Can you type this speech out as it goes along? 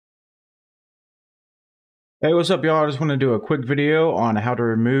Hey, what's up, y'all? I just want to do a quick video on how to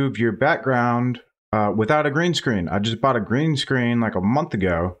remove your background without a green screen. I just bought a green screen like a month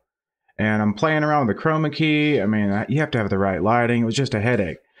ago, and I'm playing around with the chroma key. I mean, you have to have the right lighting. It was just a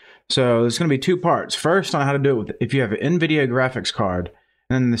headache. So there's going to be two parts. First, on how to do it if you have an Nvidia graphics card,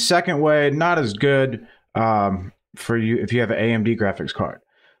 and then the second way, not as good for you if you have an AMD graphics card.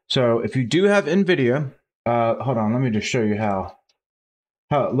 So if you do have Nvidia, hold on, let me just show you how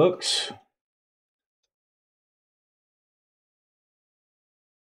it looks.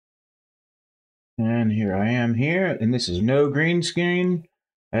 And here I am here, and this is no green screen.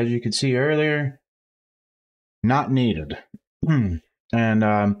 As you could see earlier, not needed. And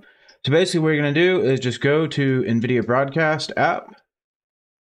so basically what you're going to do is just go to Nvidia Broadcast app.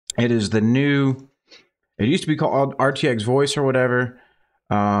 It is the new, it used to be called RTX Voice or whatever.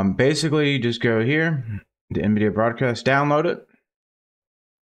 Basically, just go here, to Nvidia Broadcast, download it.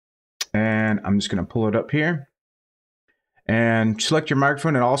 And I'm just going to pull it up here. And select your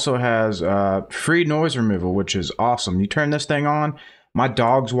microphone. It also has free noise removal, which is awesome. You turn this thing on, my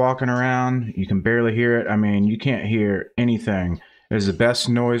dog's walking around, you can barely hear it. I mean, you can't hear anything. It is the best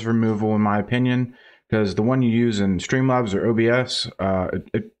noise removal in my opinion, because the one you use in Streamlabs or OBS,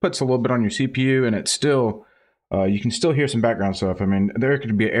 it puts a little bit on your CPU, and it's still, you can still hear some background stuff. I mean, there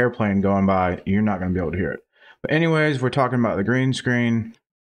could be an airplane going by, you're not going to be able to hear it. But anyways, we're talking about the green screen.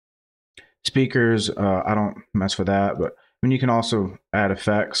 Speakers, I don't mess with that, but I mean, you can also add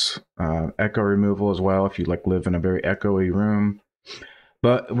effects, echo removal as well if you like live in a very echoey room.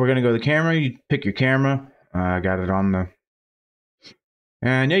 But we're gonna go to the camera. You pick your camera. I got it on the,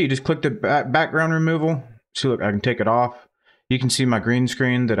 and yeah, you just click the background removal. See, look, I can take it off. You can see my green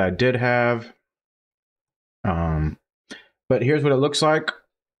screen that I did have. But here's what it looks like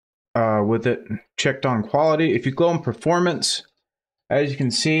with it checked on quality. If you go on performance, as you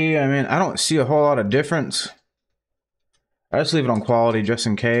can see, I mean, I don't see a whole lot of difference. I just leave it on quality just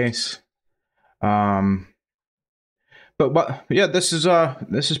in case. But yeah, this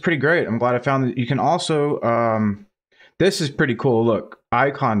is pretty great. I'm glad I found that you can also this is pretty cool. Look,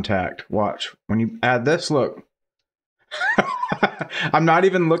 eye contact. Watch. When you add this, look. I'm not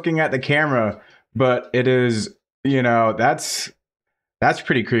even looking at the camera, but it is, you know, that's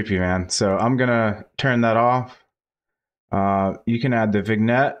pretty creepy, man. So I'm gonna turn that off. You can add the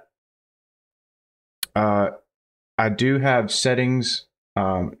vignette. I do have settings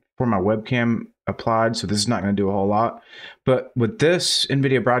for my webcam applied, so this is not going to do a whole lot. But with this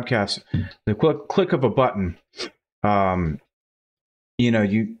Nvidia Broadcast, the click of a button, you know,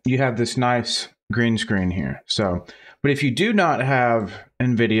 you have this nice green screen here. So, but if you do not have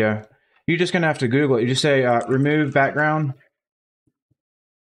Nvidia, you're just going to have to Google it. You just say remove background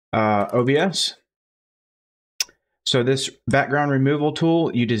OBS. So this background removal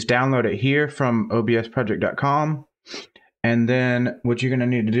tool, you just download it here from obsproject.com. And then what you're going to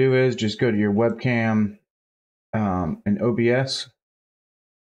need to do is just go to your webcam in OBS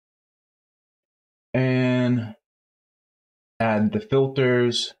and add the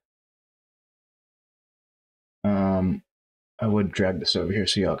filters. I would drag this over here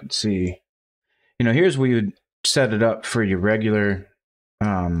so y'all can see. You know, here's where you would set it up for your regular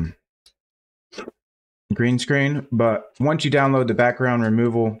green screen. But once you download the background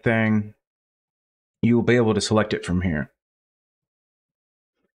removal thing, you will be able to select it from here.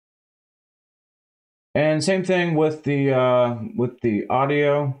 And same thing with the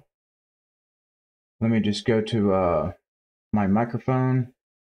audio. Let me just go to my microphone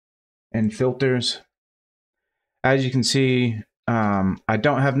and filters. As you can see, I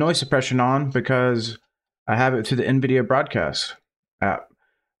don't have noise suppression on because I have it through the Nvidia Broadcast app.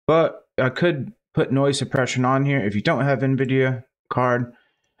 But I could put noise suppression on here if you don't have Nvidia card.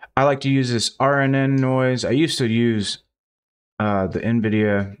 I like to use this RNN noise. I used to use the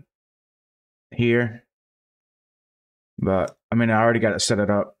Nvidia here, but I mean, I already got it set it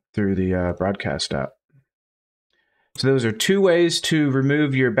up through the Broadcast app. So those are two ways to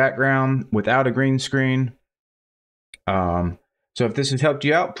remove your background without a green screen. So if this has helped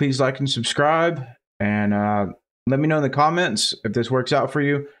you out, please like and subscribe, and let me know in the comments if this works out for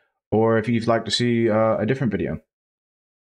you, or if you'd like to see a different video.